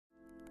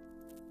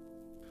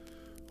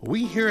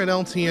We here at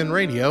LTN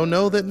Radio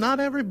know that not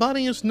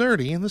everybody is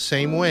nerdy in the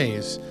same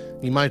ways.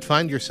 You might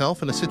find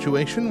yourself in a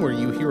situation where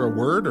you hear a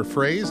word or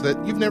phrase that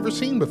you've never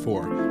seen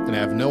before and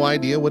have no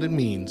idea what it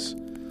means.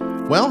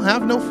 Well,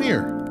 have no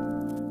fear.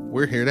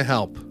 We're here to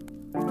help.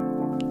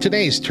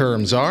 Today's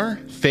terms are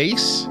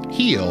face,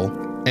 heel,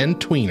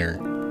 and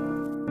tweener.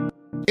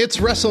 It's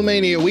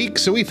WrestleMania week,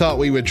 so we thought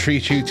we would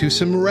treat you to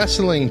some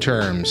wrestling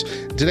terms.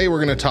 Today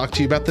we're going to talk to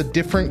you about the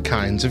different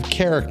kinds of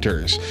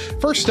characters.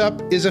 First up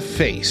is a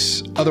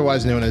face,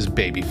 otherwise known as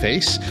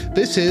babyface.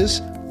 This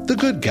is the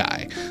good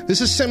guy. This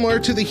is similar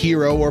to the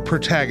hero or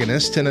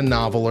protagonist in a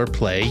novel or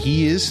play.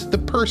 He is the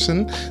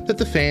person that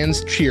the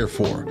fans cheer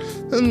for,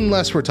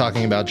 unless we're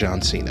talking about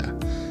John Cena.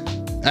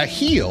 A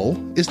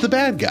heel is the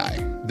bad guy.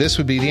 This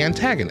would be the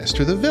antagonist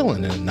or the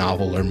villain in a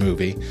novel or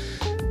movie.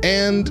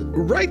 And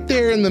right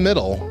there in the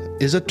middle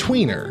is a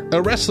tweener,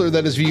 a wrestler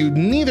that is viewed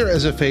neither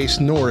as a face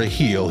nor a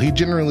heel. He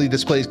generally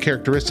displays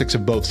characteristics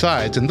of both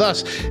sides and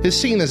thus is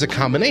seen as a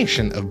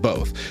combination of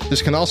both.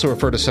 This can also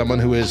refer to someone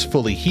who is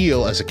fully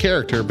heel as a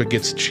character but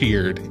gets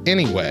cheered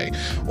anyway,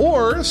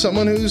 or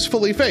someone who's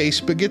fully face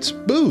but gets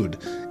booed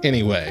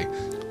anyway.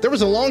 There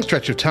was a long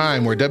stretch of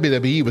time where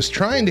WWE was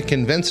trying to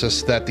convince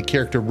us that the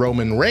character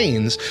Roman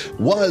Reigns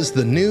was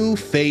the new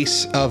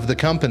face of the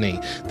company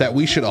that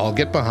we should all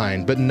get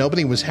behind, but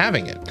nobody was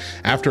having it.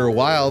 After a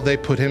while, they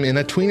put him in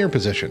a tweener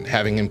position,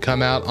 having him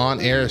come out on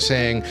air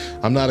saying,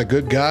 "I'm not a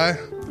good guy,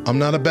 I'm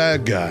not a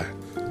bad guy,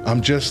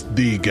 I'm just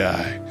the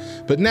guy."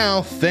 But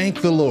now,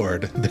 thank the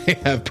Lord, they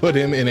have put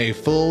him in a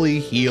fully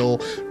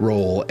heel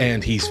role,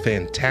 and he's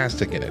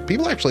fantastic in it.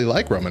 People actually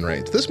like Roman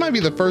Reigns. This might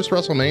be the first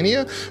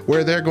WrestleMania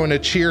where they're going to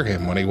cheer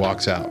him when he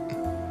walks out.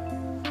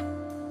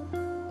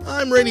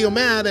 I'm Radio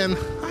Matt, and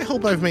I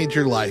hope I've made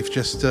your life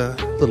just a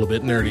little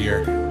bit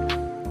nerdier.